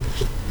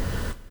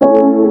Welcome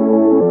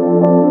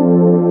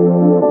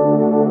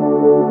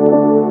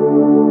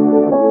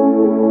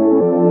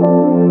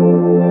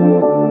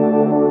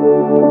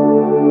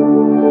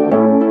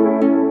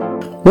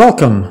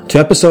to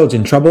Episodes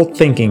in Troubled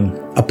Thinking,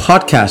 a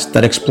podcast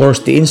that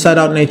explores the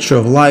inside-out nature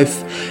of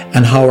life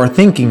and how our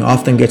thinking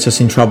often gets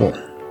us in trouble.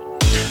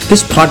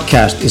 This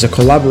podcast is a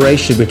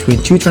collaboration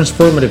between two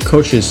transformative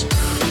coaches,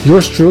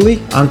 yours truly,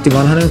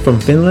 Antti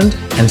from Finland,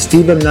 and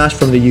Steve Nash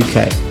from the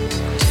UK.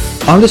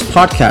 On this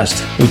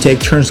podcast, we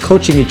take turns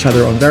coaching each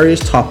other on various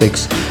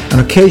topics,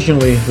 and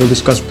occasionally we'll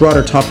discuss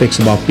broader topics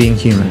about being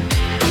human.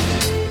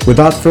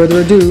 Without further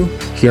ado,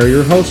 here are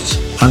your hosts,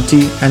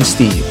 Antti and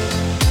Steve.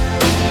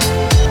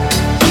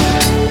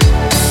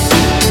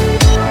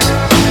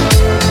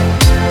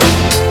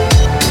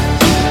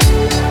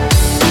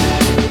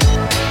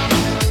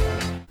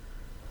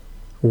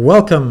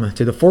 Welcome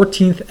to the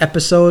 14th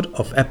episode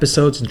of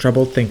Episodes in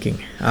Troubled Thinking.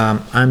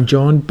 I'm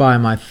joined by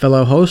my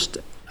fellow host,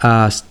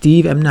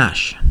 Steve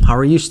Nash. How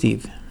are you,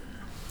 Steve?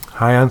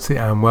 Hi, Antti.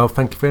 I'm well,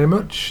 thank you very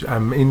much.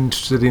 I'm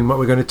interested in what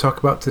we're going to talk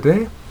about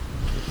today.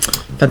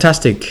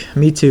 Fantastic.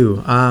 Me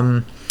too.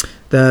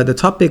 The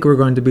topic we're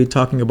going to be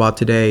talking about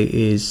today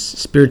is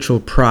spiritual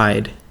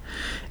pride.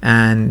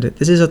 And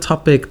this is a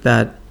topic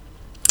that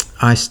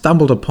I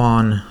stumbled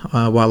upon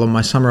while on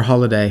my summer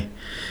holiday.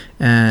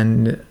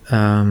 And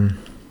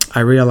I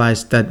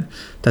realized that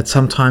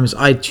sometimes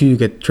I too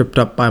get tripped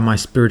up by my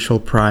spiritual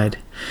pride,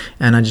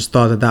 and I just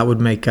thought that would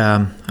make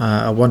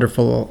a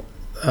wonderful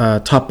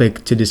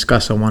topic to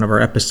discuss on one of our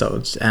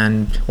episodes.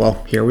 And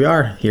well, here we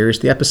are. Here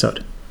is the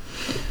episode.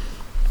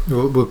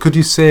 Well, could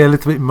you say a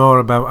little bit more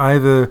about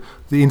either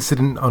the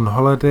incident on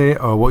holiday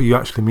or what you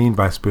actually mean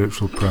by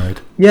spiritual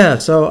pride? Yeah,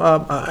 so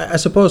I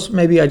suppose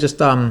maybe I just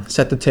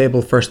set the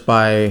table first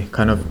by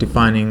kind of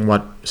defining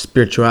what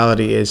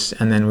spirituality is,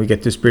 and then we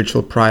get to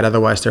spiritual pride.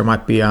 Otherwise, there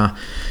might be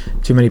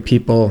too many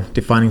people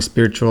defining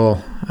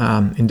spiritual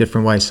in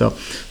different ways. So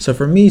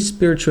for me,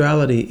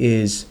 spirituality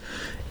is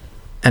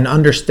an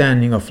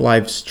understanding of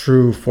life's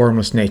true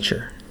formless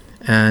nature.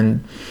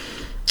 And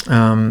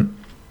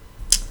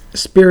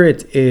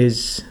spirit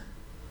is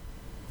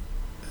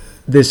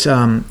this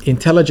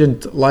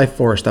intelligent life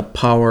force that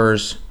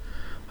powers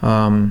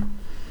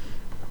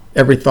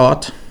every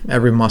thought,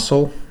 every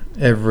muscle,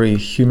 every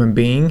human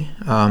being,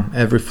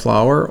 every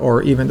flower,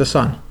 or even the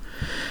sun.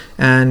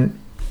 And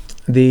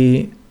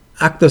the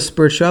act of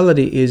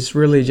spirituality is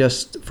really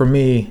just, for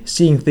me,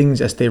 seeing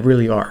things as they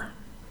really are.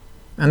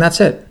 And that's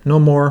it. No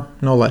more,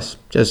 no less.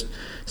 Just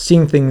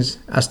seeing things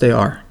as they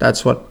are.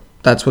 That's what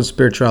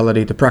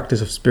spirituality, the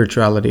practice of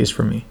spirituality, is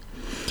for me.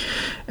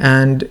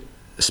 And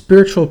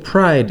spiritual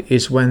pride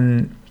is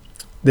when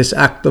this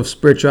act of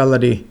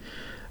spirituality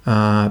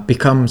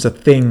becomes a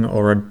thing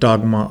or a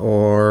dogma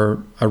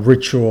or a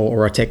ritual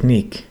or a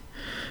technique.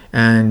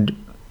 And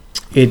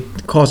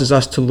it causes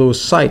us to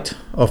lose sight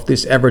of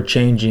this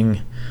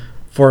ever-changing,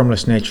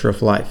 formless nature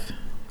of life.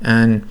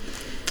 And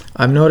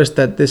I've noticed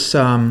that this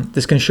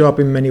can show up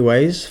in many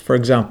ways. For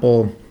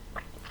example,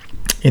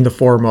 in the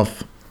form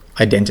of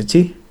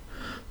identity,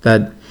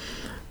 that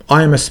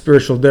I am a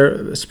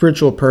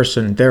spiritual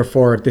person,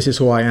 therefore this is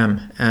who I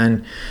am.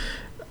 And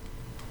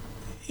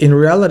in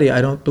reality,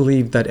 I don't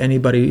believe that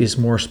anybody is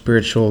more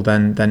spiritual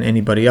than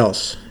anybody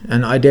else.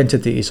 And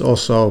identity is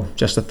also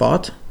just a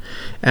thought.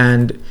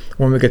 And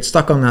when we get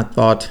stuck on that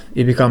thought,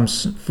 it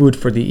becomes food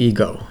for the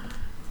ego.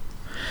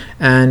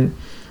 And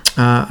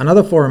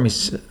another form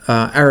is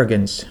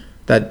arrogance,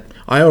 that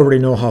I already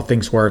know how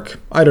things work.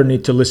 I don't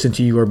need to listen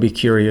to you or be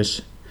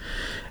curious.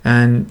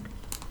 And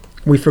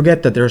we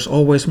forget that there's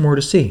always more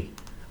to see.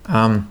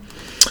 A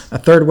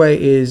third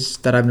way is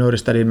that I've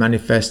noticed that it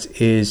manifests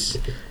is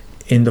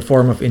in the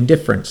form of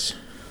indifference.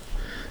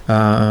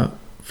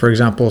 For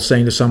example,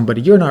 saying to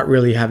somebody, you're not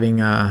really having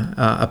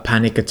a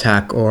panic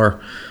attack, or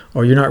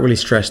you're not really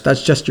stressed.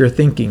 That's just your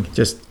thinking.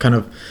 Just kind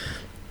of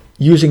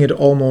using it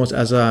almost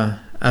as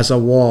a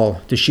wall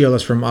to shield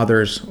us from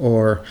others,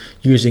 or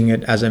using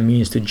it as a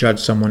means to judge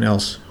someone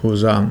else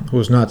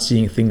who's not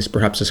seeing things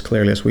perhaps as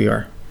clearly as we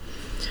are.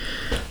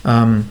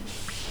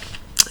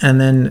 And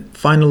then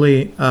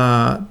finally,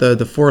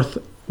 the fourth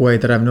way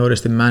that I've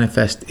noticed it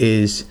manifest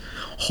is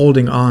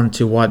holding on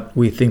to what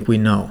we think we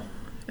know.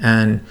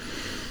 And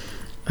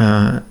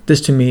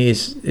this to me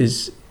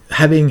is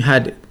having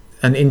had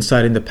an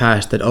insight in the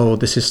past that, oh,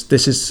 this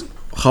is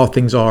how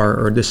things are,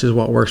 or this is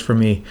what works for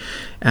me.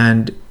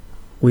 And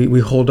we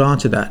hold on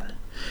to that.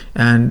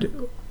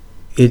 And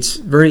it's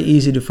very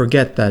easy to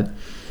forget that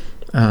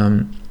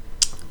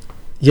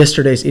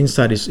yesterday's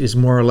insight is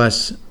more or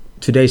less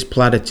today's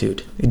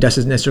platitude. It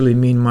doesn't necessarily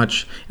mean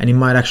much, and it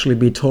might actually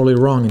be totally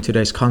wrong in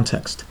today's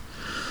context.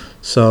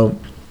 So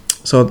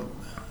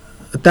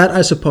that,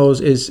 I suppose,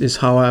 is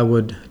how I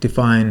would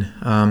define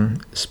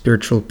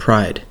spiritual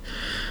pride.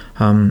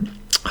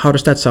 How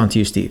does that sound to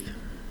you, Steve?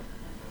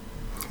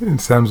 It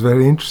sounds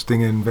very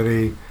interesting and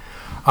very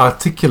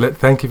articulate.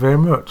 Thank you very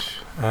much.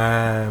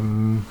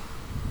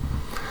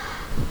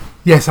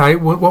 Yes,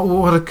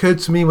 what occurred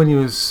to me when you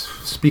was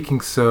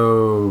speaking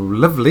so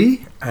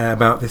lovely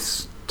about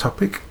this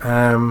topic.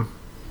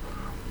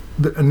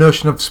 A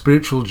notion of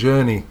spiritual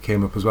journey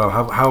came up as well.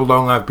 How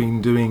long I've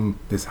been doing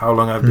this, how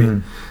long I've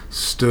been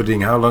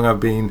studying, how long I've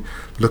been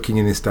looking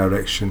in this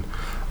direction.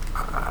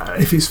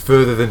 If it's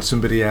further than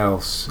somebody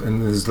else,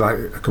 and there's like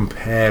a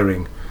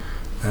comparing.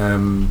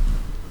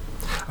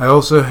 I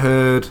also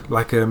heard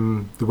like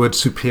the word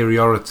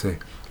superiority,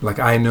 like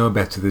I know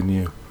better than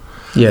you.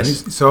 Yes.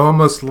 And it's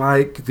almost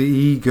like the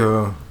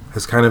ego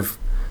has kind of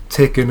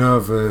taken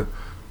over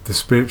the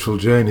spiritual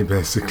journey,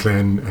 basically,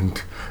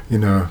 and you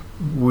know,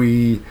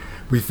 we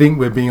think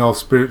we're being all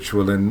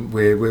spiritual, and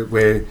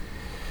we're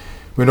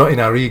not in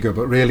our ego,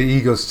 but really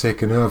ego's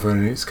taken over,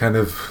 and it's kind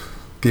of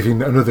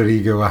giving another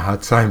ego a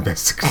hard time,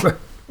 basically.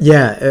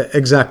 Yeah,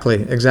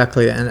 exactly,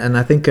 and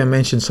I think I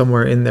mentioned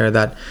somewhere in there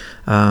that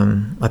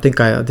I think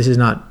this is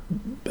not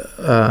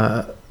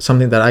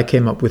something that I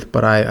came up with,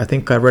 but I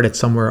think I read it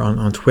somewhere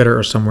on Twitter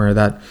or somewhere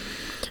that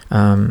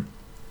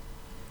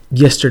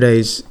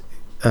yesterday's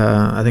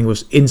I think it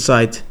was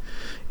insight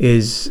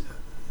is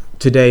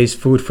today's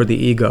food for the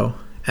ego,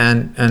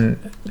 and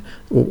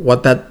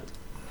what that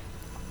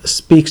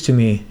speaks to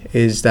me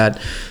is that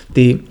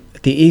the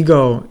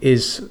ego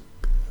is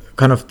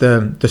kind of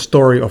the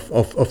story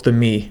of the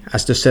me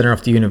as the center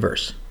of the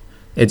universe.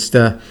 It's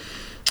a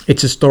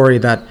story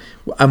that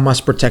I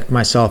must protect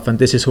myself, and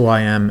this is who I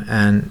am,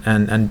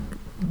 and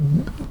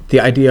the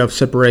idea of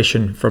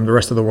separation from the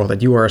rest of the world,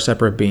 that you are a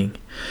separate being.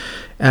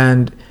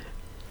 And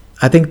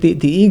I think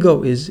the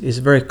ego is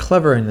very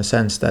clever in the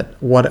sense that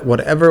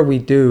whatever we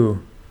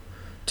do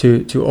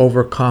to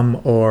overcome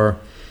or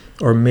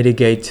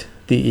mitigate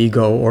the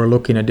ego or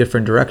look in a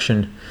different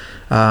direction,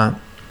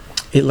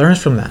 it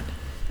learns from that,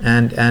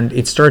 and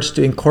it starts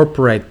to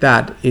incorporate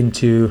that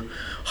into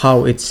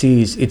how it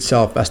sees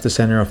itself as the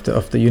center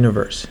of the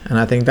universe. And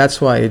I think that's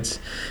why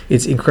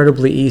it's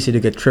incredibly easy to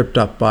get tripped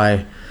up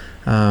by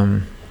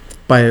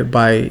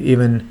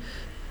even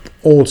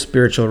old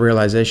spiritual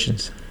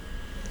realizations.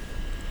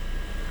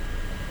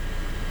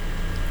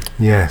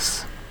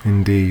 Yes,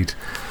 indeed.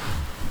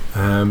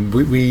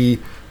 We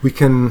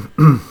can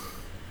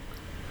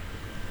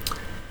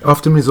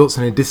often results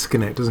in a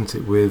disconnect, doesn't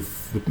it,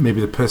 with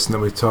maybe the person that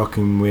we're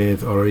talking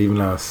with, or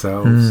even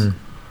ourselves.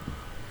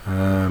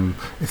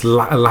 It's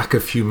a lack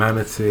of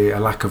humanity, a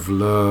lack of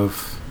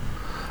love,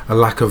 a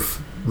lack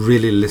of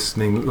really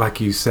listening.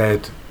 Like you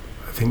said,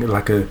 I think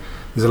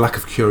there's a lack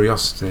of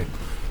curiosity.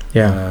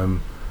 Yeah.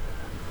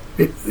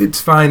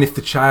 It's fine if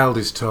the child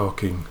is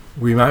talking.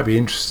 We might be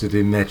interested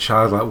in their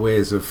childlike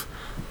ways of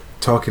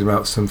talking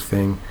about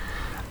something,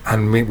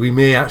 and we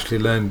may actually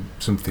learn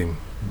something.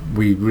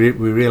 We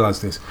realise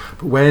this.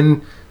 But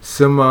when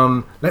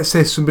someone, let's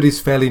say somebody's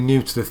fairly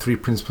new to the three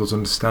principles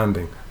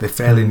understanding, they're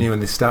fairly new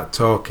and they start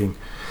talking,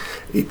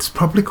 it's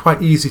probably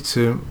quite easy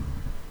to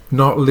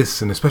not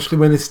listen, especially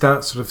when they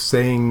start sort of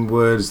saying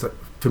words, that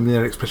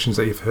familiar expressions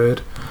that you've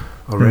heard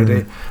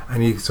already,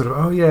 and you sort of,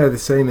 oh yeah, they're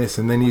saying this,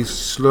 and then you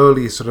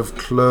slowly sort of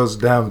close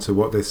down to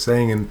what they're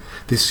saying. And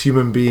this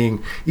human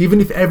being, even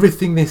if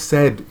everything they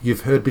said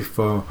you've heard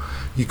before,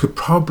 you could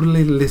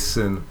probably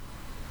listen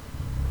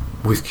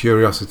with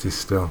curiosity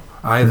still,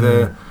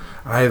 either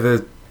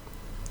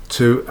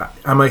to,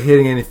 am I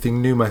hearing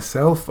anything new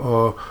myself,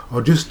 or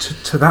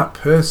just to that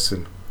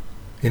person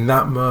in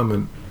that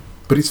moment.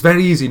 But it's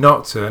very easy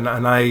not to,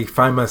 and I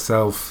find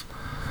myself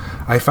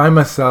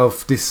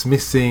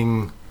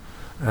dismissing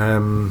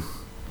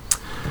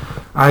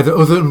either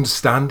other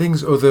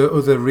understandings,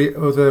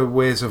 other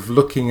ways of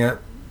looking at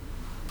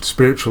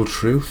spiritual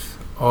truth,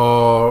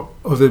 or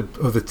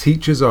other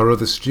teachers or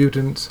other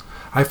students.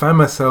 I find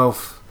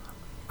myself,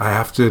 I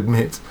have to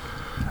admit,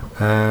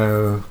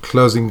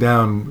 closing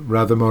down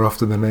rather more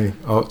often than I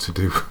ought to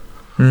do.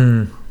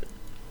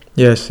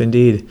 Yes,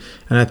 indeed.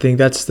 And I think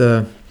that's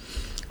the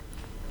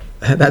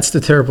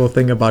terrible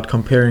thing about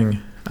comparing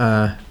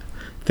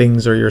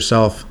things or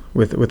yourself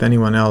with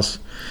anyone else,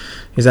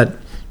 is that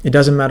it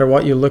doesn't matter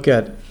what you look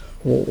at,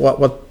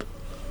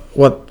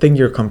 what thing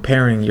you're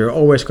comparing, you're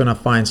always going to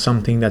find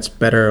something that's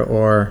better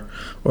or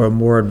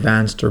more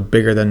advanced or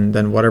bigger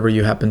than whatever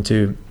you happen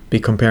to be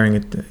comparing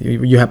it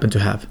you happen to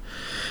have.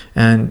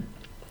 And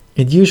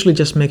it usually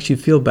just makes you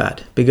feel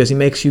bad, because it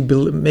makes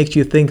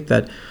you think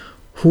that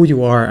who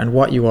you are and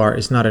what you are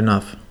is not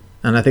enough.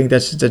 And I think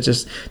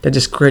that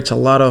just creates a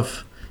lot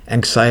of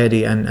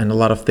anxiety and a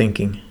lot of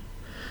thinking.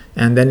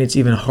 And then it's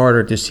even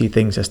harder to see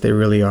things as they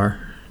really are.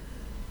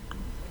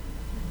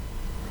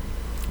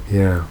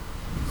 Yeah.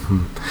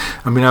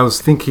 I mean, I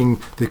was thinking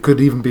there could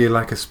even be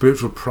like a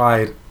spiritual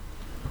pride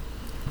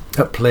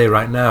at play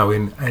right now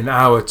in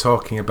our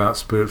talking about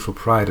spiritual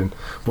pride and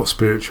what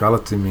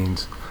spirituality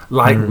means.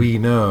 Like we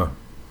know.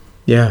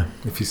 Yeah.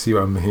 If you see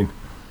what I mean.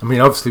 I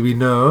mean, obviously we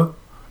know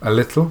a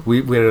little.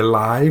 We're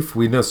alive.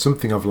 We know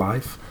something of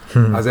life,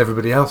 as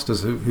everybody else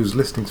does who's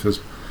listening to us.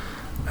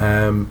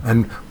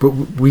 But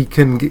we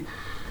can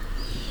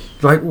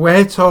like,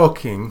 we're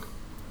talking,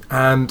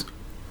 and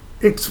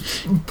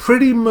it's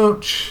pretty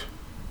much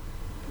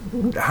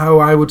how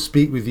I would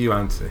speak with you,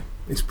 Antti.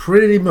 It's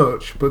pretty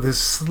much, but there's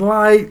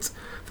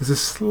there's a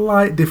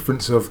slight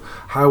difference of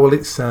how will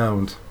it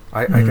sound.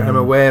 I'm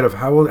aware of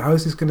how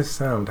is this going to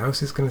sound? How is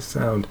this going to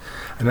sound?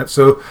 And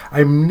so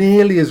I'm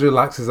nearly as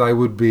relaxed as I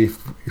would be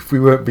if we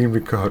weren't being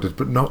recorded,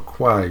 but not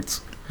quite.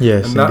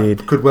 Yes, and that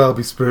indeed. could well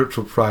be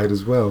spiritual pride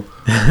as well.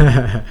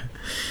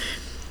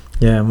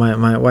 Yeah,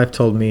 my wife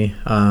told me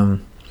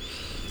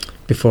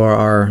before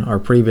our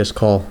previous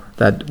call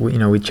that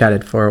we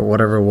chatted for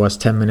whatever it was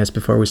 10 minutes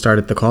before we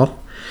started the call,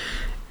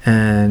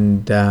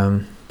 and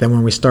then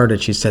when we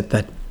started, she said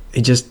that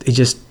it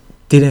just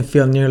didn't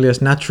feel nearly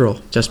as natural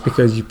just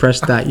because you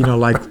pressed that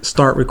like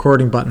start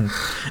recording button.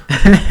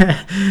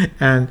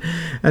 and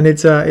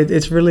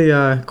it's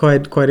really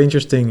quite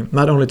interesting,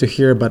 not only to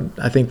hear, but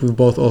I think we've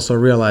both also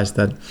realized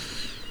that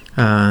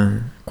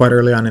quite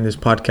early on in this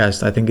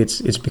podcast, I think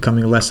it's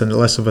becoming less and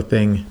less of a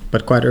thing,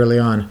 but quite early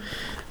on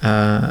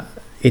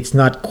it's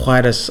not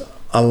quite as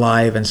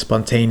alive and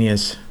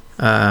spontaneous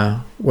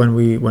when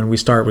we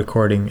start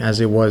recording as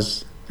it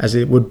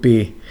would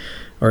be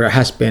or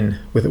has been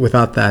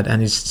without that.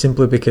 And it's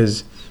simply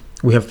because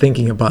we have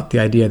thinking about the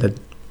idea that,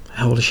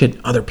 holy shit,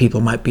 other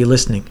people might be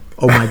listening.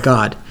 Oh my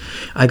God,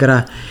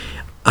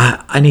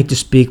 I need to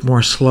speak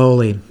more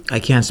slowly. I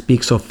can't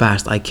speak so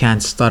fast. I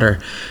can't stutter.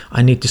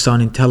 I need to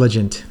sound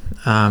intelligent.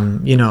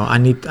 I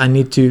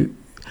need to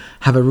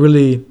have a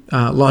really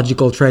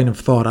logical train of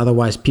thought.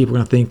 Otherwise, people are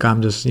gonna think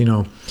I'm just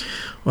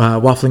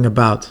waffling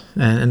about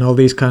and all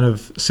these kind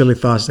of silly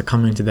thoughts that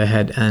come into their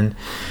head. And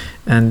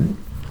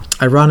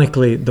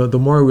ironically, the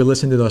more we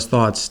listen to those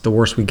thoughts, the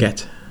worse we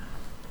get.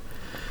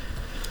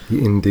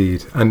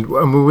 Indeed, and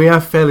we are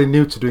fairly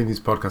new to doing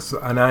these podcasts,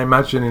 and I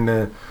imagine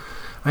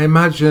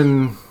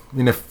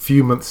in a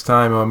few months'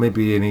 time, or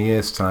maybe in a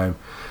year's time,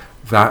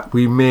 that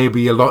we may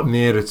be a lot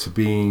nearer to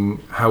being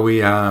how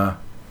we are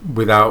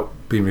without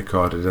being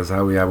recorded as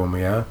how we are when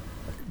we are.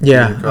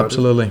 Yeah,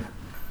 absolutely.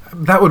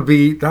 That would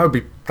be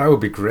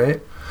great.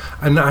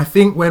 And I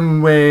think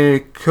when we're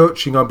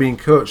coaching or being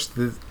coached,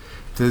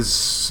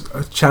 there's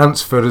a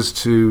chance for us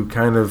to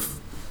kind of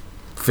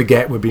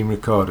forget we're being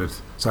recorded.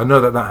 So I know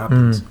that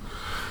happens.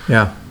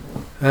 Yeah.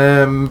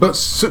 But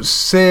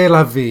c'est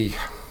la vie.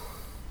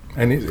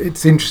 And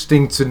it's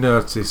interesting to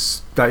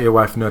notice that your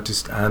wife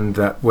noticed and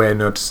that we're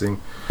noticing.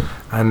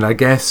 And I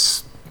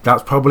guess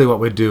that's probably what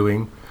we're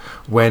doing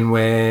when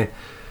we're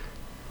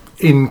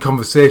in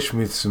conversation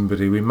with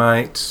somebody. We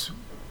might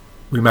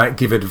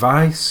give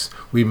advice,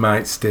 we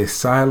might stay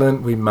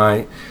silent, we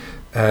might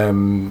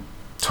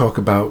talk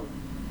about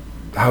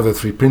how the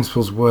three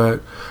principles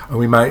work, and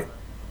we might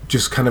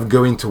just kind of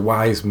go into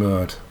wise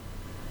mode.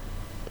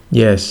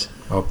 Yes.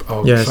 Or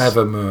yes.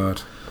 Clever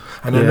mode.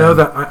 And I know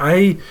that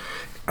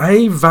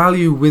I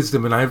value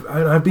wisdom, and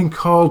I've been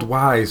called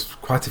wise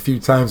quite a few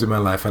times in my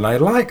life, and I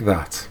like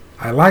that.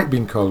 I like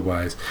being called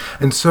wise.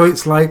 And so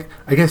it's like,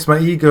 I guess my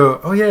ego,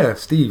 oh yeah,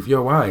 Steve,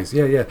 you're wise.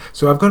 Yeah.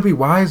 So I've got to be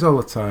wise all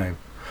the time.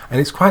 And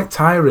it's quite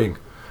tiring,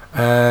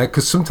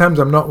 because sometimes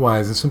I'm not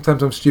wise, and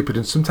sometimes I'm stupid,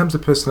 and sometimes the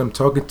person I'm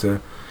talking to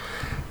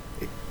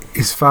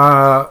is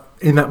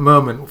in that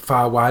moment,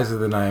 far wiser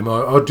than I am,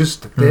 or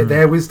just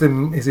their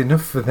wisdom is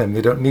enough for them.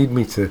 They don't need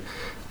me to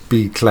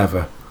be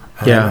clever.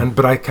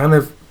 But I kind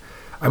of,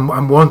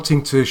 I'm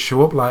wanting to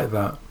show up like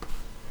that.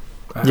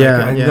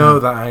 I know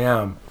that I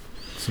am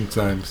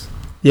sometimes.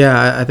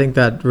 Yeah, I think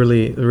that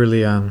really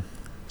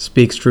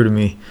speaks true to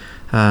me.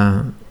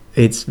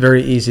 It's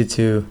very easy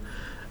to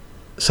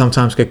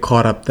sometimes get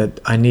caught up that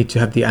I need to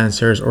have the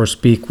answers or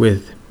speak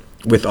with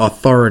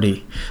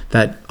authority,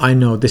 that I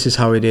know this is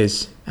how it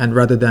is, and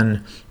rather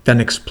than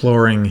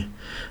exploring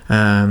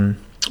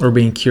or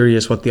being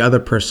curious what the other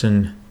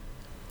person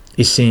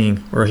is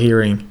seeing or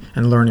hearing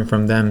and learning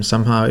from them,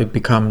 somehow it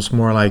becomes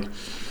more like,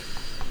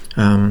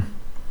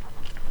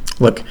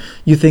 look,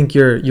 you think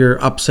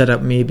you're upset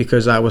at me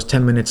because I was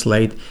 10 minutes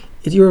late.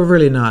 You're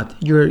really not.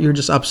 You're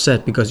just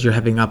upset because you're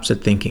having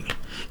upset thinking.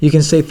 You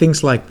can say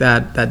things like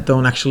that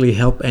don't actually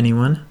help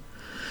anyone.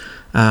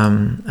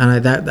 And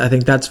I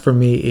think that's, for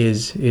me,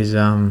 is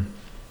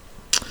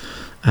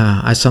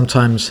I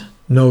sometimes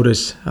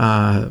notice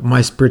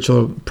my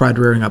spiritual pride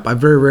rearing up. I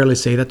very rarely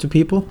say that to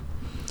people,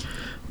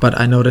 but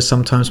I notice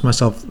sometimes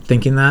myself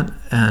thinking that,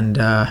 and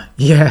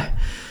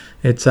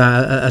it's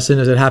as soon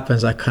as it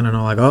happens, I kind of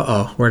know, like,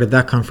 uh-oh, where did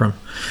that come from?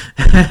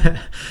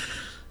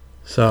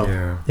 So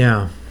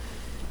yeah.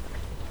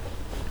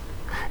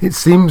 It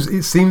seems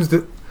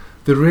that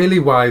the really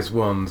wise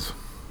ones,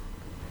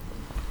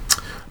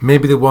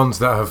 maybe the ones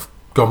that have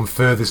gone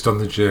furthest on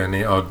the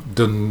journey or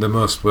done the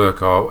most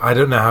work, or I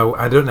don't know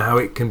how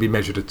it can be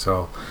measured at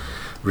all,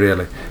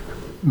 really.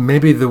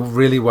 Maybe the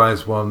really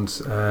wise ones,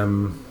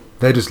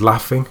 they're just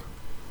laughing,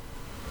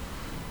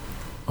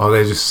 or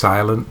they're just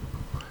silent.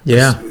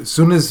 Yeah. As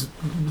soon as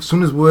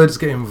words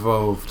get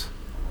involved,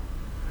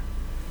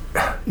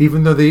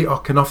 even though they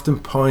can often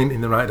point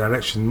in the right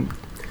direction,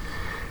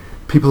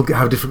 people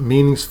have different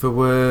meanings for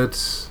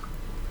words,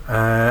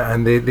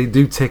 and they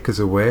do take us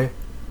away.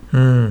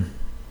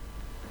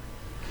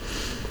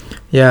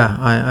 Yeah,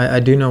 I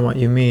do know what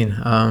you mean.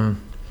 For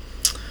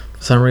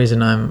some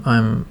reason,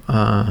 I'm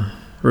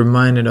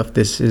reminded of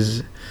this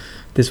is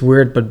this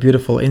weird but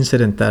beautiful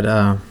incident that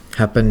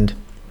happened,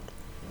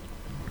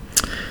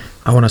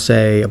 I want to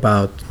say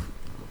about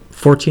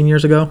 14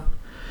 years ago.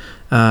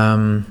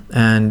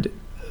 And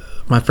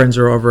my friends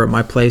are over at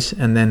my place,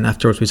 and then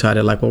afterwards we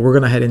decided, like, well, we're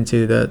going to head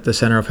into the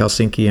center of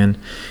Helsinki, and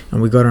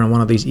we got on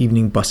one of these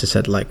evening buses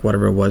at, like,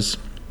 whatever it was,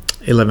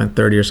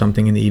 11:30 or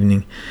something in the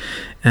evening.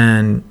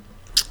 And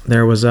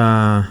there was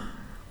an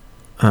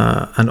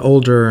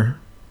older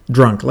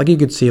drunk, like you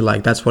could see,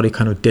 like that's what he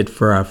kind of did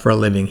for a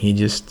living. He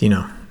just,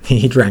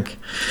 he drank.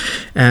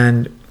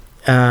 And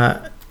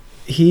the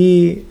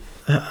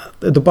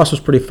bus was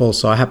pretty full,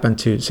 so I happened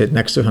to sit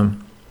next to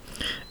him.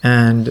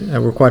 And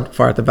we're quite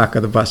far at the back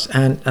of the bus,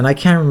 and I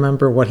can't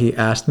remember what he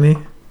asked me,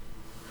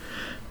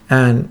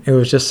 and it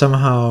was just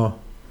somehow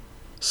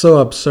so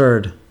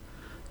absurd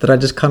that I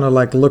just kind of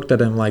like looked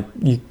at him like,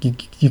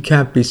 you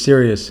can't be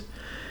serious.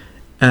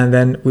 And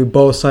then we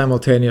both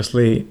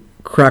simultaneously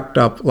cracked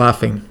up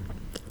laughing.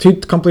 Two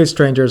complete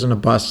strangers on a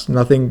bus,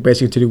 nothing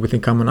basically to do with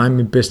in common. I'm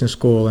in business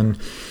school, and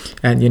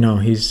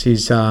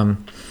he's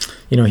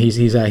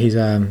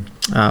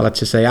let's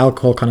just say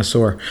alcohol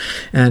connoisseur,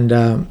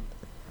 and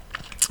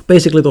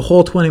basically the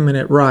whole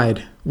 20-minute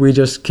ride we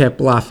just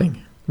kept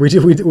laughing.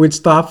 We'd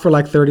stop for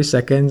like 30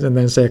 seconds and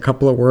then say a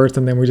couple of words,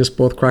 and then we just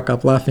both crack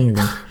up laughing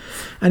again.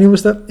 And it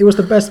was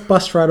the best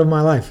bus ride of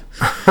my life.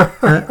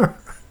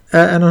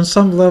 And on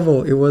some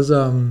level, it was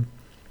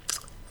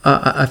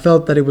I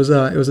felt that it was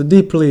a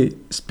deeply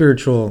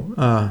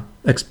spiritual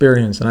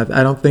experience, and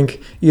I don't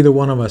think either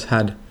one of us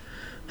had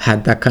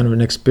that kind of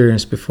an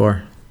experience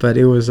before. But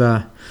it was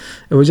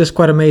just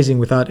quite amazing,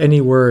 without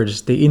any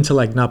words, the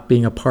intellect not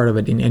being a part of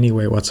it in any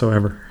way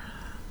whatsoever.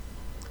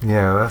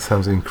 Yeah, that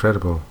sounds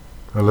incredible.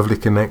 A lovely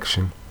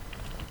connection.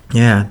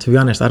 Yeah, to be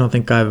honest, I don't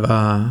think I've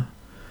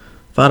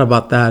thought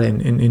about that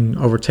in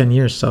over 10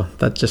 years, so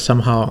that just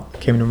somehow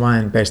came to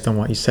mind based on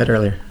what you said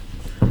earlier.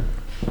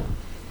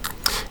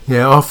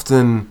 Yeah,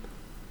 often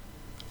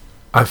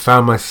I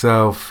found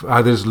myself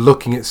either just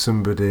looking at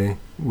somebody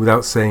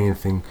without saying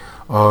anything,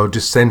 or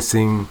just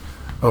sensing,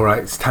 all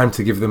right, it's time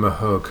to give them a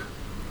hug.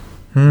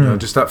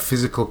 Just that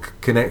physical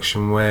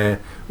connection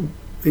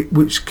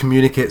which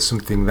communicates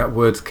something that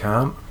words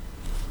can't.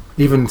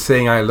 Even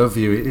saying I love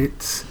you,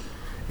 it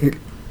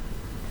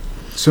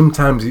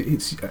sometimes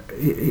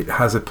it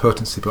has a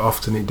potency, but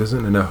often it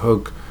doesn't. And a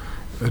hug,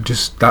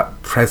 just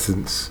that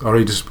presence,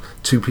 or just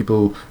two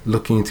people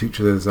looking into each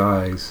other's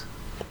eyes.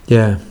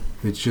 Yeah,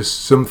 it's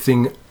just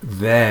something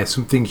there,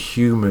 something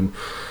human,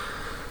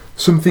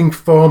 something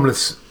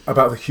formless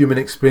about the human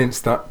experience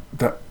that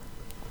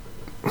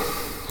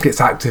gets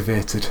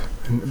activated,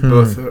 and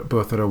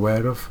both are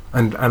aware of.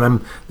 And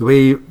I'm the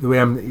way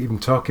I'm even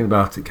talking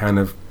about it kind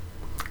of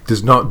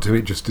does not do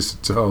it justice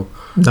at all.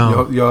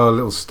 No. Your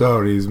little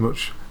story is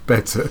much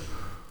better.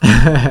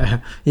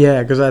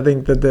 Yeah, because I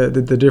think that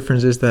the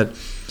difference is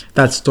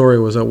that story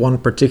was a one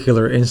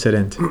particular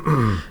incident,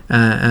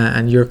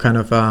 and you're kind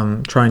of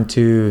trying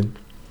to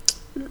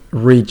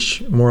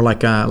reach more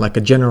like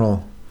a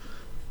general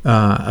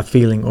a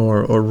feeling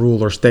or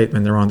rule or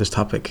statement around this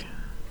topic.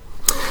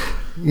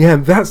 Yeah,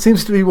 that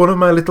seems to be one of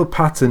my little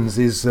patterns.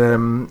 Is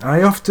what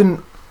I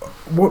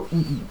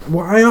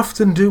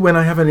often do when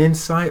I have an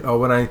insight, or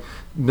when I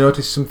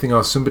notice something,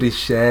 or somebody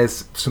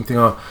shares something,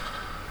 or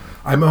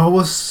I'm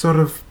always sort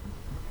of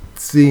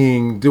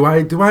seeing, do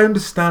I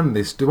understand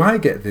this? Do I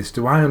get this?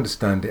 Do I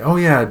understand it? Oh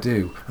yeah, I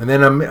do. And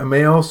then I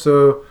may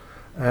also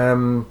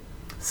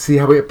see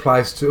how it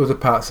applies to other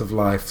parts of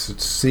life, so to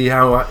see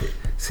how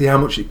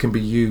much it can be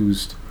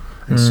used.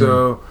 And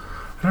so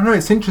I don't know.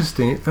 It's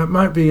interesting. That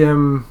might be.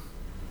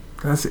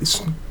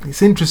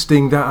 It's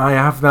interesting that I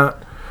have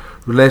that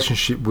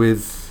relationship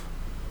with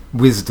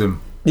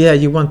wisdom. Yeah,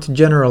 you want to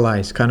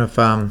generalize, kind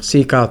of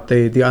seek out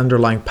the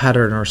underlying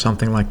pattern or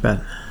something like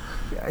that.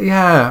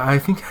 Yeah, I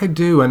think I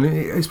do, and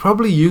it's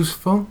probably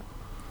useful,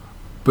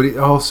 but it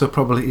also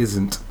probably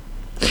isn't.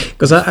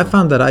 Because I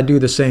found that I do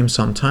the same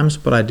sometimes,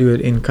 but I do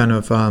it in kind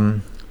of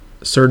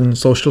certain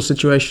social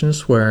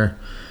situations where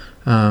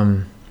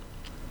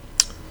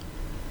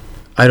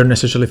I don't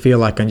necessarily feel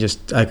like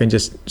I can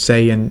just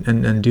say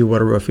and do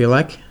whatever I feel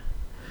like,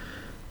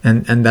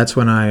 and that's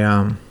when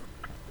I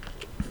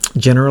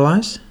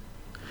generalize,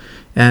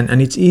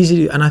 and it's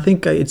easy, and I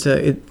think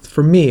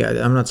for me,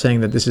 I'm not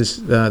saying that this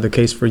is the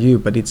case for you,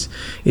 but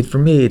for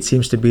me it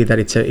seems to be that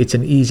it's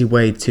an easy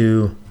way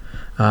to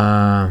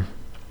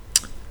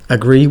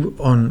agree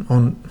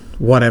on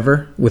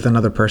whatever with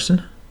another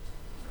person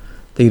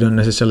that you don't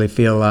necessarily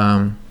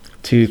feel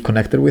too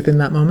connected with in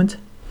that moment.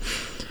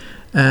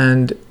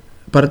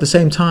 But at the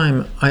same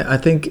time, I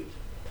think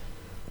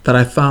that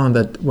I found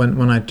that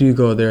when I do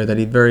go there, that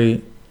it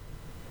very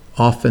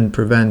often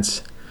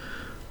prevents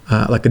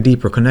like a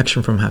deeper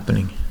connection from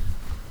happening.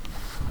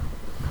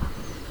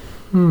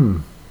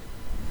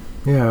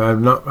 Yeah,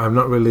 I've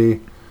not really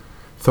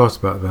thought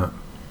about that.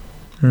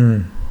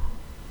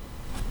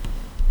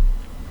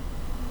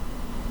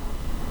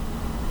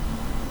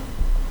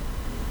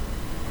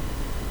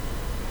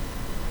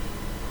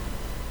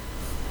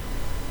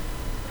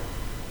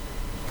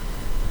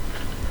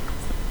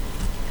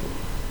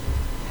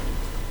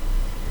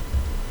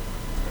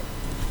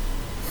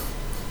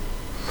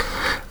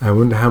 I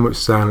wonder how much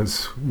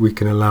silence we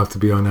can allow to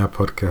be on our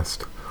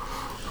podcast.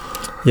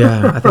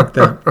 Yeah, I think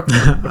that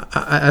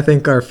I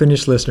think our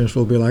Finnish listeners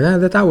will be like,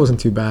 that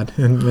wasn't too bad,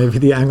 and maybe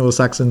the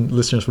Anglo-Saxon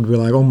listeners would be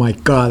like, oh my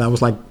god, that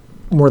was like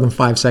more than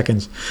 5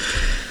 seconds.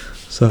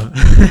 So.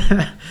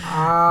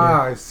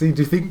 I see.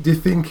 Do you think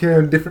different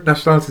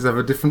nationalities have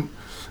a different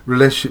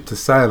relationship to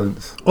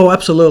silence? Oh,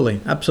 absolutely.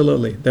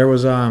 There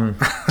was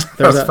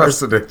That's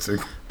fascinating.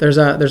 There's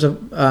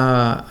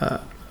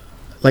a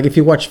like if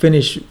you watch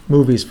Finnish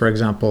movies, for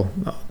example,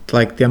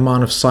 like the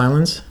amount of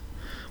silence,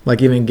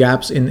 like even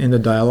gaps in the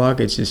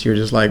dialogue, it's just, you're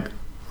just like,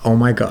 oh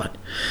my god.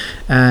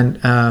 And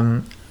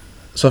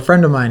so a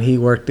friend of mine, he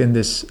worked in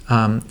this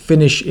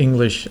Finnish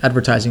English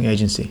advertising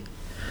agency,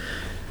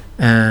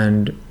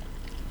 and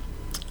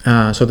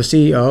so the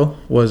CEO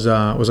was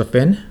a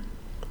Finn,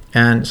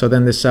 and so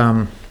then this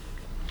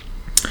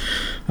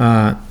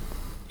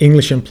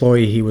English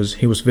employee he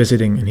was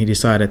visiting, and he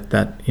decided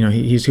that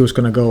he was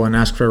going to go and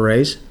ask for a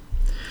raise,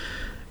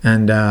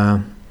 and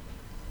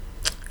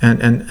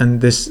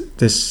this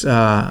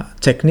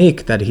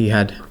technique that he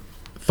had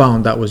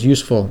found that was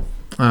useful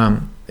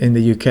in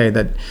the UK,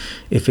 that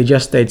if he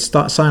just stayed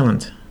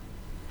silent,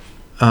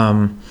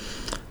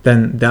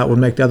 then that would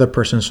make the other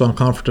person so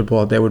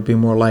uncomfortable they would be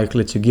more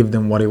likely to give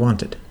them what he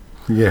wanted.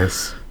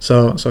 Yes.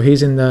 So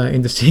he's in the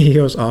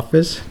CEO's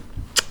office,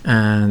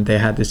 and they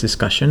had this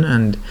discussion,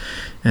 and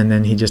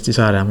then he just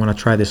decided, I'm going to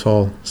try this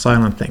whole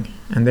silent thing.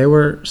 And they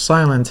were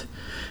silent.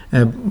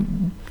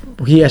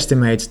 He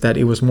estimates that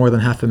it was more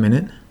than half a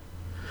minute.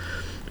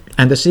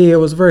 And the CEO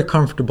was very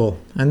comfortable.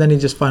 And then he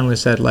just finally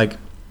said, like,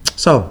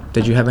 so,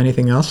 did you have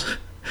anything else?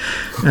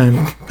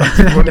 And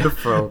that's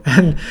wonderful.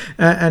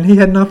 And he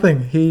had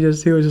nothing. He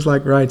was just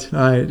like, right.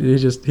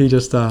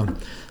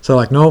 So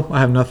like, no, I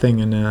have nothing,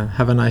 and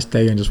have a nice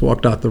day, and just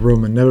walked out the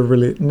room, and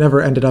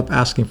never ended up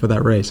asking for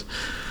that raise.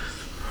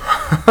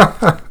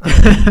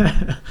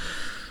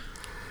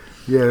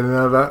 Yeah,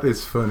 no, that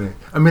is funny.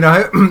 I mean,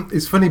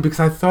 it's funny because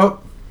I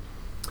thought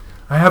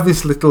I have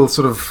this little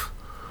sort of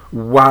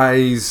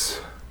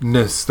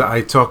wiseness that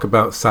I talk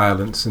about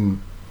silence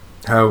and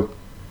how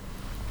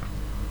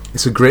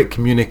it's a great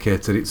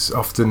communicator. It's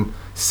often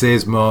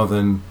says more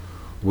than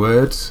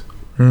words.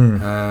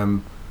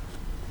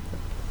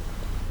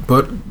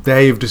 But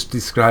they've just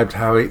described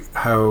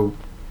how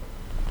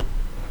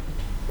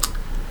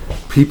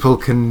people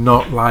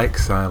cannot like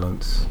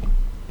silence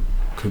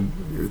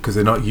because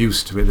they're not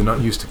used to it. They're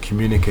not used to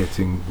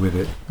communicating with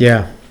it.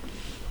 Yeah.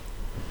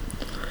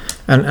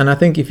 And I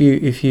think if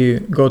you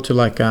go to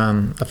like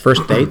a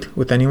first date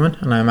with anyone,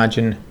 and I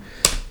imagine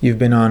you've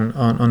been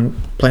on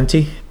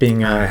plenty,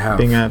 being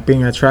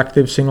an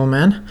attractive single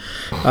man.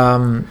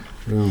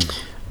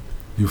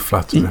 You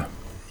flatter.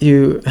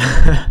 You.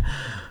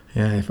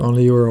 Yeah, if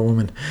only you were a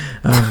woman.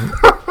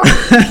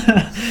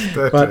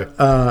 But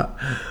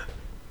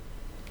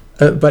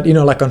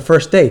like on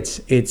first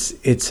dates, it's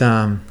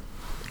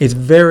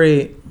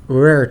very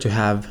rare to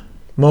have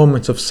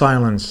moments of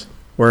silence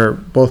where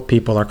both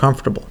people are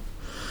comfortable.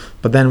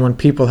 But then when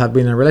people have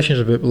been in a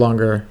relationship a bit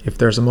longer, if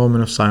there's a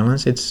moment of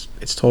silence, it's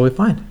totally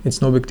fine. It's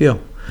no big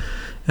deal.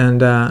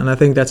 And I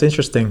think that's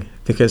interesting,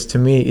 because to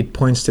me it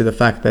points to the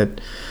fact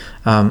that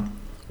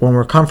when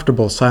we're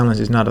comfortable, silence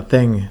is not a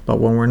thing.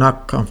 But when we're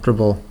not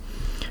comfortable,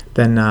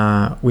 then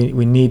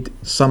we need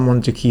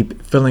someone to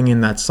keep filling in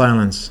that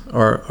silence,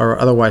 or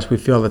otherwise we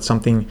feel that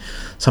something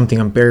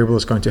unbearable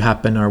is going to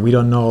happen, or we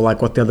don't know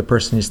like what the other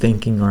person is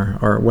thinking,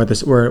 or where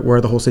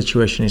the whole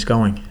situation is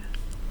going.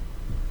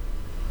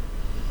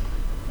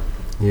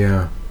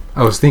 Yeah,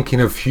 I was thinking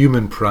of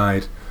human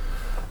pride.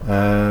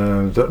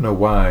 Don't know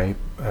why.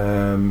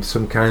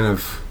 Some kind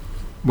of,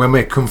 when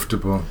we're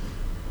comfortable,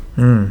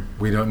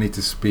 we don't need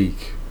to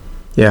speak.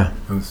 Yeah.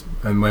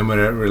 And when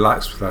we're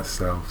relaxed with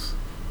ourselves,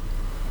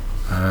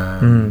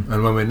 and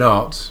when we're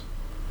not,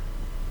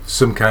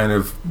 some kind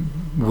of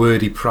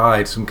wordy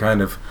pride, some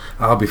kind of,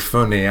 I'll be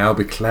funny, I'll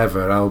be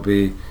clever, I'll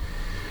be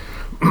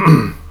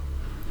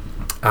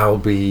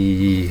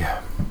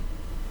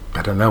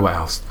I don't know what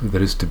else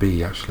there is to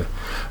be, actually,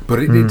 but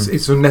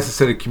it's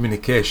unnecessary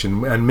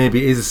communication. And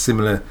maybe it is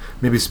similar.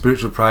 Maybe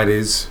spiritual pride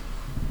is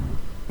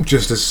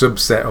just a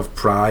subset of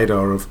pride,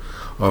 or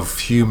of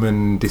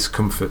human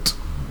discomfort.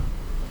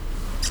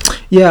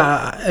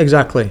 Yeah,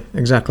 exactly.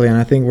 And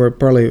I think we're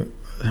probably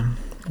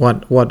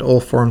what all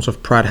forms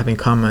of pride have in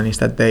common is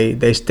that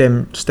they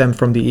stem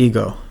from the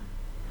ego.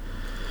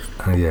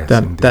 Yes,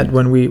 that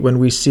when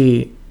we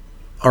see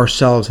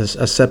ourselves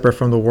as separate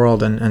from the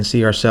world, and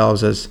see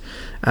ourselves as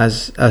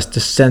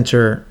the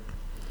center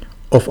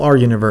of our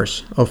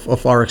universe,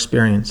 of our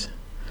experience.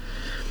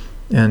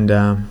 And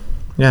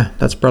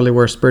that's probably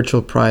where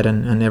spiritual pride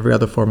and every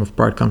other form of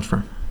pride comes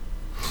from.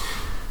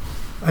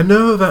 I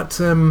know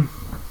that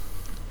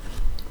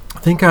I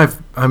think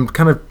I'm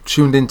kind of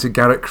tuned into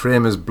Garrett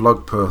Kramer's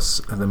blog posts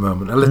at the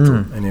moment, a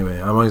little anyway.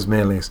 I'm on his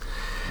mail list,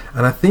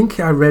 and I think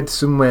I read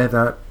somewhere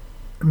that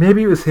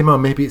maybe it was him, or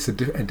maybe it's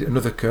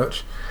another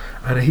coach,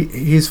 and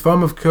his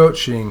form of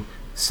coaching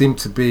seemed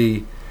to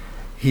be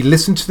he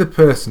listened to the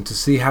person to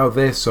see how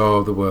they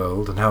saw the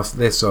world and how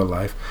they saw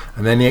life,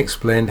 and then he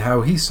explained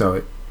how he saw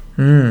it.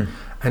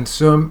 And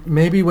so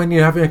maybe when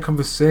you're having a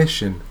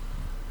conversation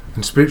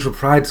and spiritual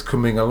pride's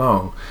coming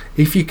along,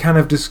 if you kind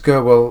of just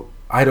go, well,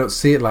 I don't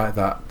see it like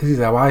that, this is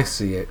how I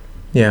see it,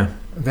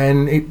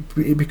 then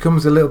it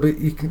becomes a little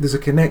bit, there's a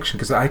connection,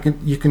 because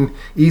you can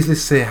easily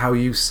say how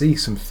you see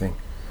something,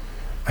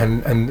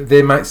 and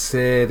they might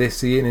say they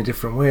see it in a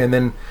different way, and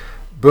then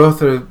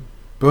both are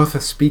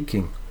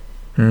speaking,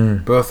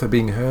 both are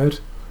being heard,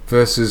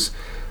 versus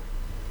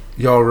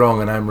you're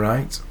wrong and I'm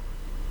right.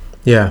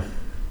 Yeah,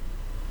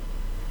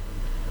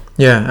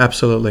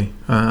 absolutely.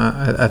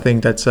 I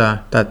think that's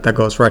that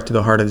goes right to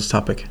the heart of this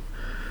topic,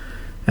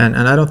 and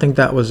I don't think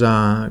that was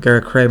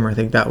Garrett Kramer. I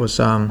think that was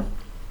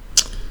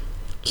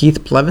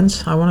Keith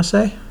Blevins, I want to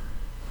say,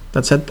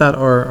 that said that,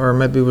 or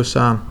maybe it was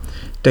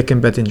Dick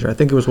and Bettinger. I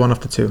think it was one of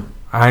the two.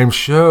 I'm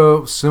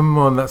sure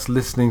someone that's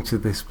listening to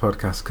this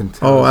podcast can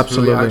tell us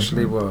who it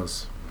actually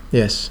was.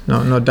 Yes,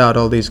 no doubt.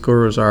 All these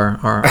gurus are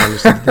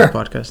listening to this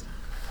podcast.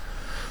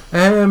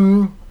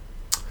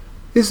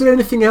 Is there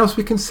anything else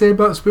we can say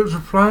about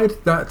spiritual pride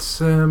that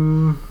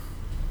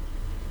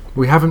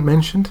we haven't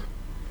mentioned?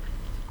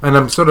 And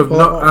I'm sort of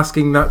not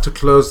asking that to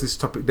close this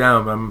topic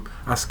down. I'm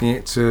asking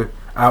it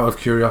out of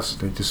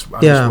curiosity. I'm just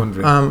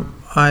wondering.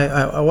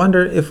 I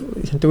wonder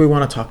do we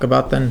want to talk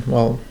about then?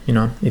 Well,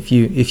 if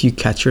you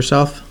catch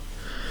yourself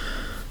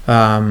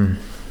in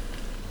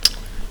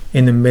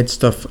the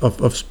midst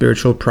of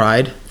spiritual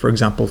pride, for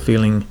example,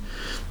 feeling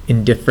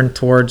indifferent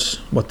towards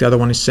what the other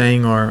one is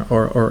saying,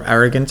 or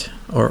arrogant,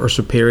 or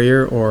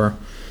superior, or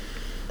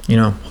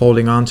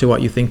holding on to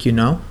what you think you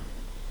know,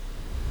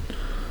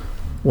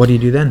 what do you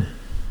do then?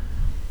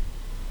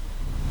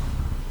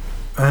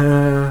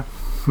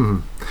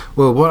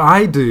 Well, what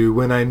I do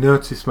when I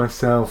notice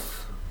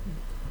myself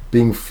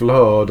being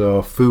flawed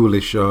or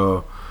foolish,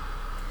 or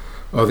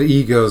the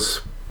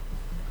ego's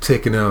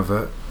taken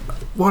over,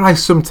 what I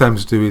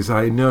sometimes do is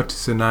I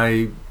notice and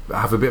I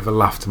have a bit of a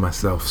laugh to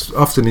myself,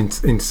 often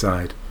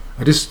inside.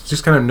 I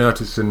just kind of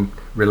notice and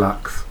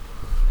relax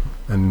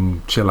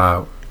and chill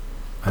out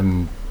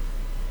and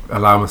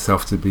allow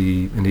myself to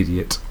be an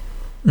idiot.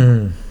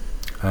 And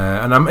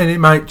it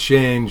might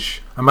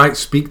change. I might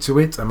speak to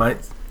it, I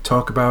might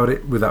talk about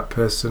it with that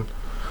person,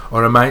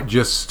 or I might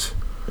just,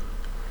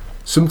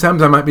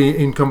 sometimes I might be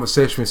in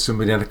conversation with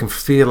somebody and I can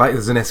feel like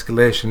there's an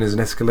escalation,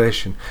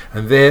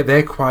 and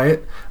they're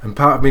quiet, and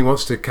part of me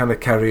wants to kind of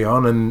carry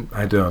on, and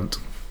I don't.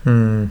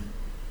 And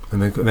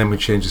then we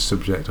change the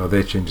subject, or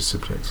they change the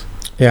subject.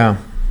 I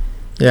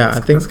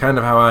think that's kind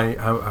of how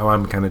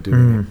I'm kind of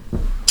doing it.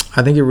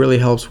 I think it really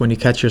helps when you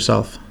catch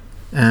yourself,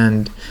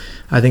 and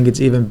I think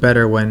it's even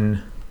better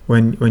when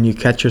you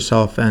catch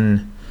yourself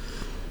and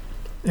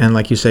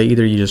like you say,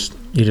 either you just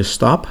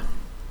stop,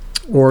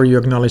 or you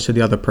acknowledge to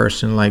the other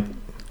person, like,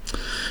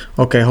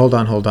 okay, hold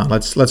on,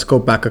 let's go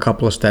back a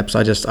couple of steps.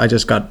 I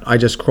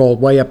just crawled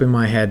way up in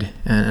my head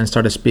and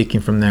started speaking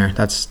from there.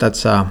 That's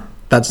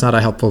not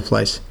a helpful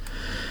place,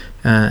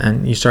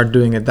 and you start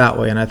doing it that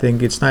way. And I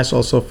think it's nice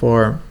also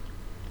for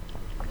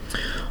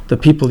the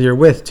people you're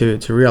with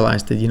to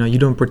realize that you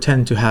don't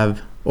pretend to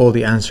have all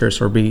the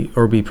answers or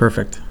be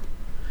perfect.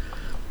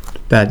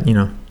 That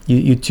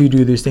you two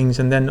do these things,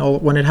 and then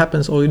when it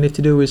happens, all you need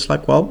to do is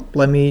like, well,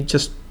 let me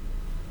just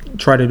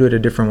try to do it a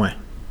different way.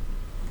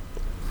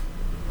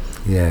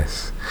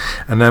 Yes,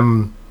 and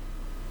I'm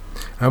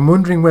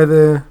wondering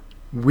whether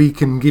we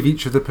can give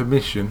each other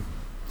permission,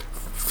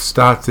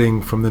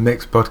 starting from the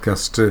next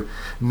podcast, to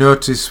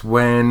notice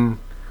when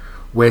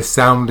we're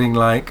sounding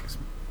like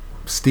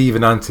Steve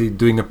and Antti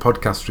doing a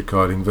podcast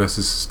recording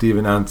versus Steve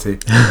and Antti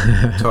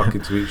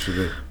talking to each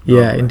other.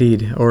 Yeah,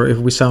 indeed. Or if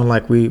we sound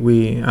like we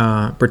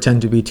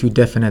pretend to be too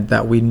definite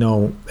that we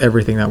know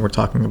everything that we're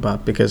talking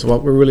about. Because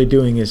what we're really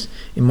doing is,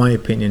 in my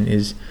opinion,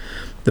 is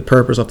the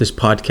purpose of this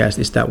podcast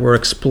is that we're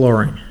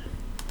exploring.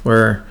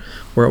 We're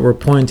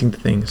pointing to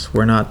things.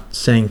 We're not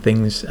saying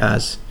things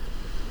as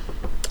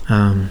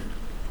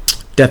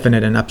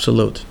definite and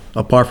absolute,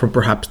 apart from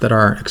perhaps that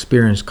our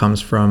experience comes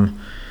from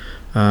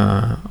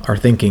our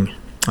thinking.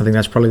 I think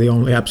that's probably the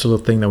only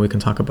absolute thing that we can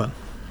talk about.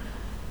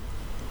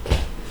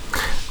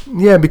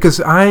 Yeah, because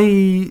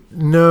I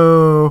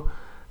know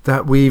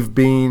that we've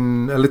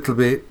been a little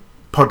bit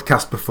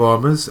podcast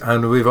performers,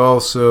 and we've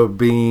also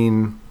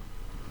been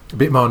a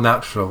bit more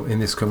natural in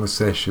this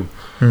conversation.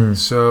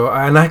 So,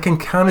 and I can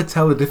kind of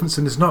tell the difference,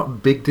 and it's not a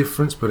big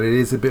difference, but it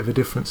is a bit of a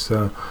difference.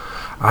 So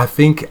I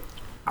think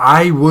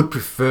I would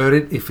prefer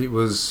it if the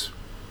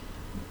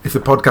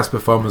podcast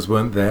performers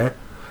weren't there.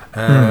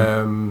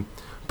 I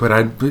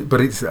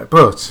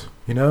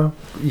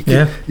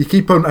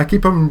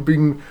keep on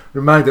being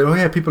reminded, oh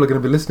yeah, people are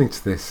going to be listening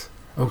to this.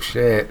 Oh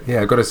shit,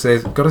 yeah, I gotta say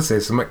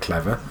something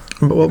clever.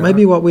 Well,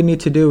 maybe what we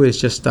need to do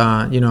is just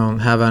have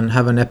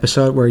an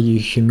episode where you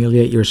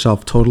humiliate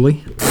yourself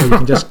totally, so you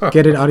can just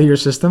get it out of your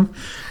system,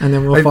 and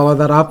then we'll follow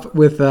that up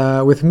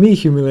with me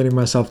humiliating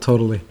myself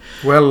totally.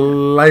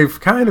 Well, I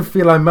kind of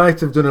feel I might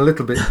have done a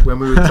little bit when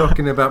we were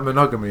talking about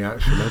monogamy,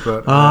 actually.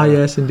 But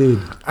yes, indeed.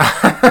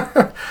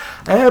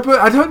 But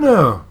I don't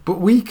know. But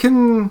we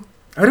can.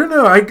 I don't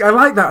know. I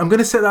like that. I'm going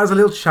to set that as a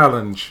little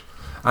challenge.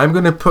 I'm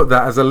going to put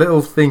that as a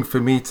little thing for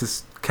me to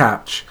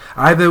catch.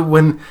 Either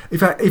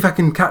if I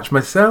can catch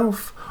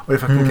myself, or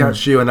if I can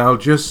catch you, and I'll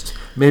just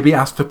maybe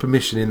ask for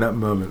permission in that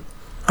moment.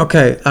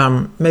 Okay.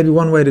 Maybe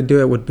one way to do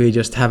it would be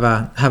just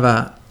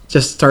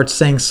just start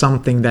saying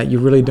something that you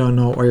really don't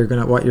know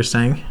what you're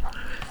saying,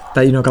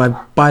 that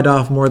gonna bite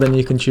off more than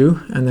you can chew,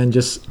 and then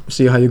just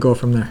see how you go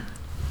from there.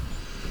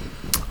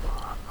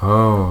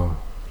 Oh,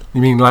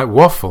 you mean like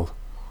waffle?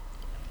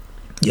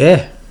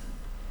 Yeah.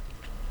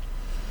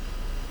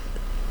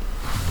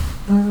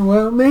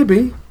 Well,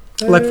 maybe.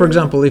 Like for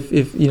example, if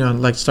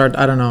like start,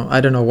 I don't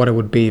know what it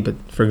would be, but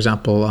for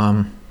example,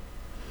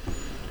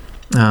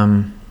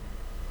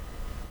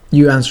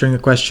 you answering a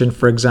question,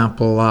 for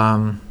example,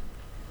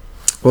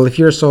 well, if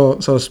you're so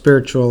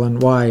spiritual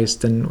and wise,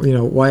 then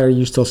why are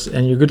you still,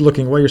 and you're good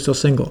looking, why you're still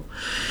single,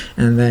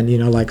 and then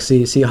like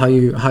see how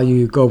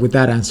you go with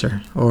that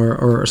answer,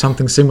 or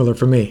something similar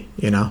for me,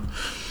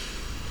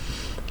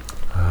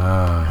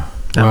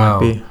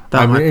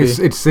 That might be.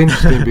 It's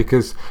interesting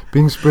because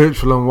being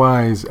spiritual and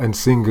wise and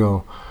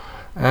single,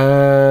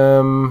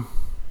 they're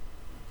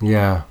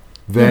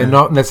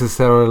not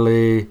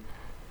necessarily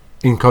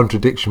in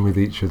contradiction with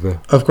each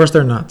other. Of course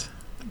they're not,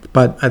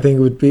 but I think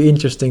it would be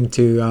interesting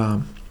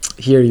to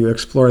hear you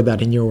explore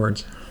that in your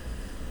words.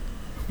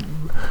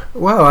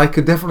 Well, I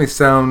could definitely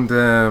sound.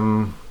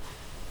 I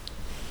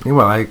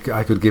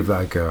could give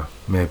that a go,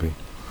 maybe.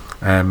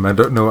 I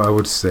don't know what I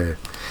would say.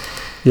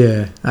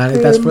 Yeah,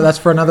 that's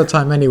for another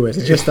time. Anyways,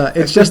 it's just a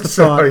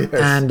thought, yes.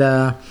 And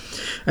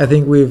I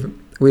think we've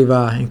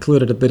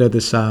included a bit of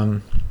this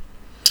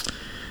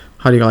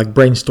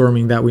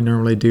brainstorming that we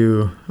normally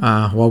do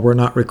while we're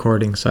not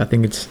recording. So I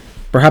think it's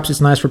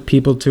nice for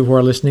people who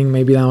are listening.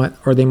 Maybe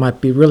or they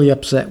might be really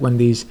upset when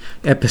these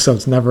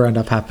episodes never end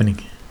up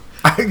happening.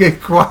 I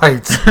get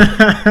quite.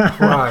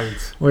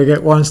 We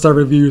get 1-star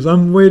reviews.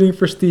 I'm waiting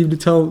for Steve to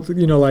tell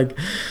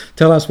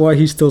us why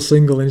he's still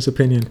single in his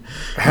opinion,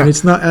 and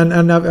it's not.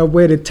 And I've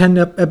waited 10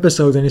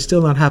 episodes and it's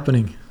still not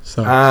happening.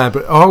 So.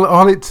 But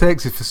all it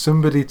takes is for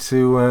somebody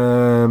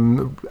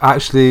to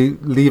actually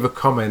leave a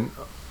comment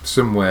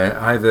somewhere,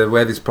 either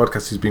where this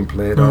podcast has been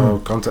played or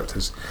contact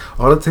us.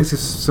 All it takes is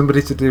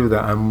somebody to do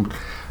that, and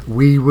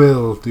we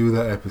will do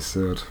that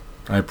episode.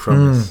 I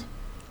promise.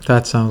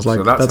 That sounds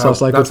like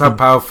that's how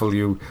powerful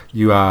you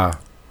are,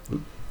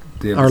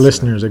 dear our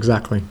listeners.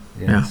 Exactly.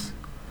 Yes.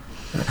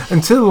 Yeah.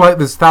 Until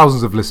there's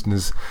thousands of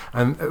listeners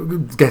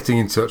and getting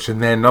in touch,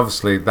 and then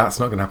obviously that's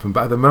not going to happen.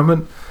 But at the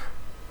moment,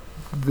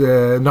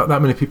 not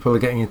that many people are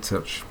getting in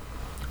touch.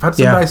 I've had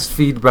some nice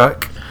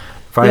feedback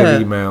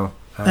via email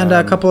and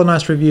a couple of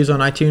nice reviews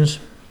on iTunes.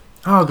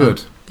 Oh,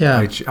 good.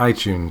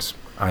 iTunes.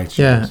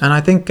 Yeah, and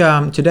I think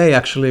today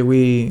actually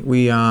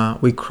we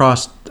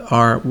crossed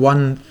our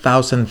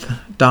 1,000th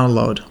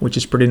download, which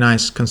is pretty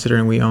nice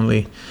considering we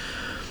only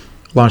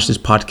launched this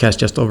podcast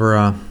just over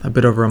a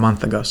bit over a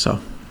month ago.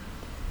 So,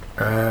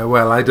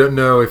 well, I don't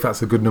know if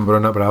that's a good number or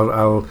not, but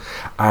I'll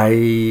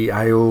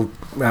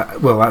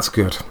well, that's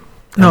good.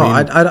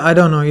 I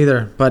don't know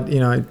either, but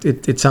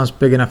it sounds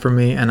big enough for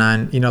me.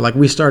 And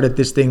we started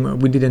this thing,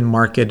 we didn't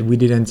market, we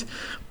didn't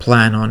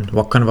plan on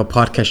what kind of a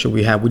podcast should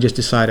we have. We just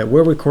decided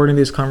we're recording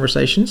these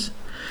conversations,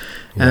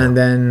 and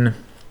then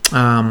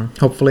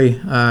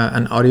hopefully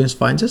an audience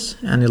finds us,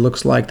 and it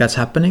looks like that's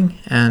happening.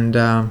 And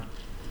I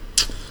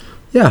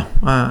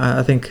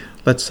think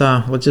let's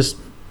just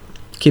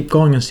keep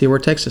going and see where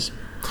it takes us.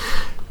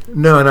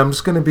 No, and I'm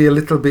just going to be a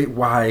little bit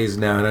wise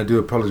now, and I do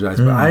apologise,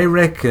 but I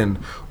reckon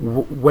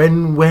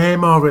when we're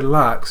more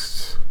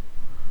relaxed,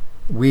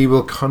 we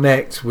will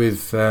connect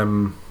with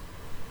our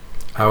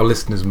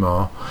listeners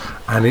more,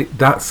 and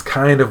that's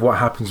kind of what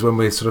happens when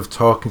we're sort of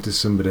talking to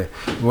somebody.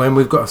 When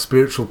we've got a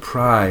spiritual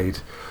pride,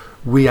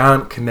 we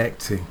aren't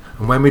connecting,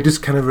 and when we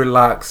just kind of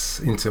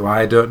relax into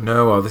I don't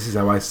know, or this is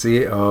how I see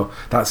it, or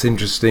that's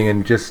interesting,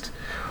 and just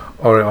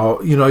or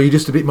you're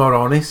just a bit more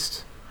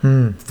honest.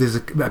 There's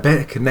a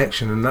better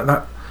connection, and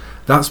that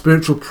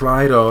spiritual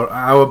pride or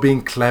our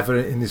being clever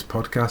in this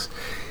podcast,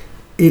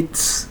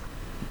 it's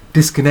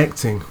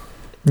disconnecting.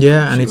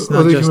 Yeah, and it's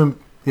not just and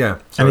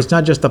it's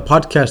not just a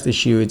podcast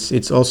issue.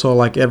 It's also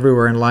like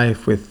everywhere in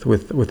life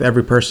with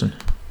every person.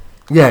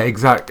 Yeah,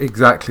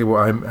 exactly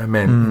what I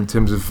meant in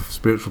terms of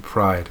spiritual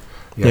pride.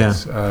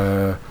 Yes.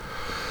 Yeah.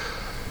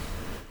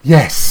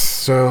 Yes.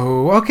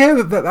 So okay,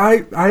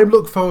 I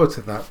look forward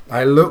to that.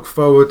 I look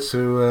forward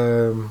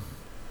to.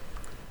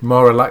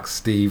 More relaxed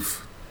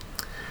Steve,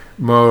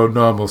 more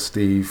normal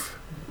Steve,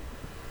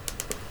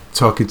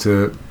 talking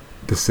to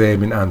the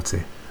same in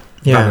Antti.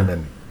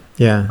 And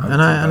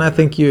I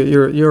think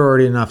you're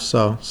already enough.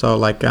 So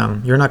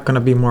you're not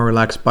gonna be more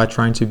relaxed by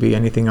trying to be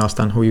anything else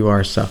than who you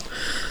are. So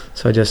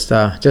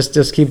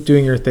just keep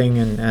doing your thing,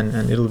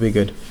 and it'll be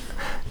good.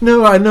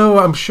 No, I know.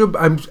 I'm sure.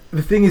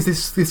 The thing is,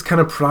 this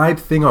kind of pride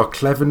thing or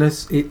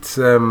cleverness. It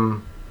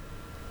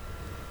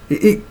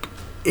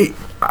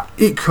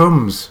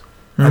comes.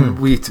 And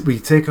we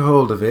take a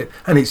hold of it,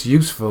 and it's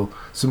useful.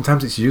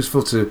 Sometimes it's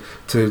useful to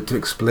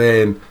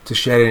explain, to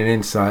share an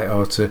insight,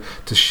 or to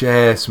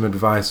share some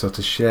advice, or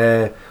to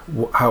share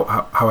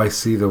how I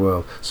see the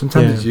world.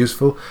 Sometimes it's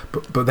useful,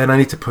 but then I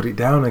need to put it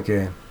down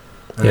again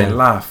and then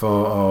laugh,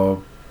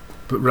 but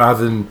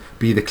rather than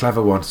be the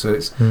clever one. So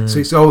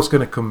it's always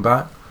going to come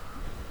back.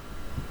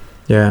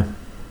 Yeah,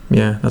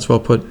 that's well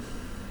put.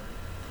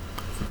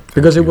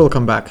 Because it will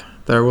come back.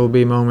 There will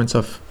be moments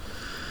of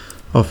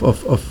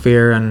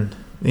fear and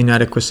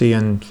inadequacy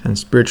and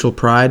spiritual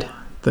pride.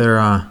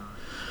 There'll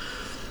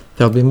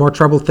be more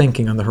troubled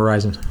thinking on the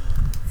horizon.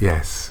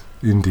 Yes,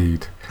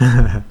 indeed.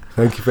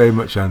 Thank you very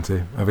much,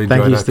 Antti. I've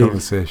enjoyed our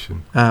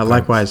conversation.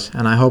 Likewise,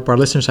 and I hope our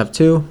listeners have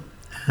too.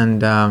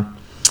 And I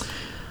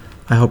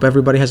hope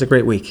everybody has a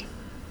great week.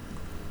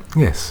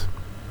 Yes.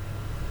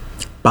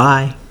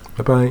 Bye.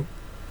 Bye-bye.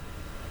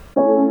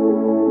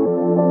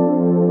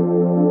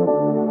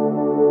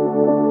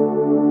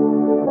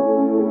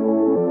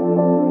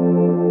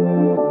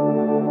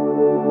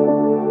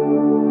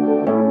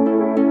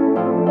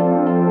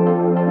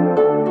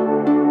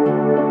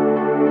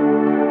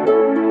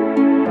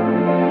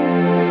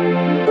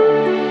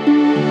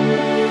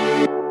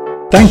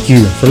 Thank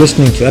you for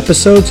listening to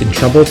episodes in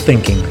Troubled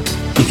Thinking.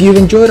 If you've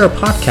enjoyed our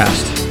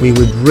podcast, we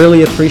would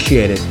really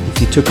appreciate it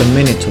if you took a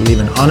minute to leave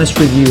an honest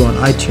review on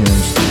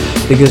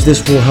iTunes, because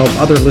this will help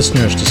other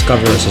listeners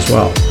discover us as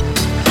well.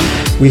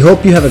 We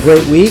hope you have a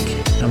great week,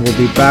 and we'll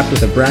be back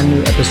with a brand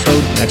new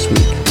episode next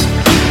week.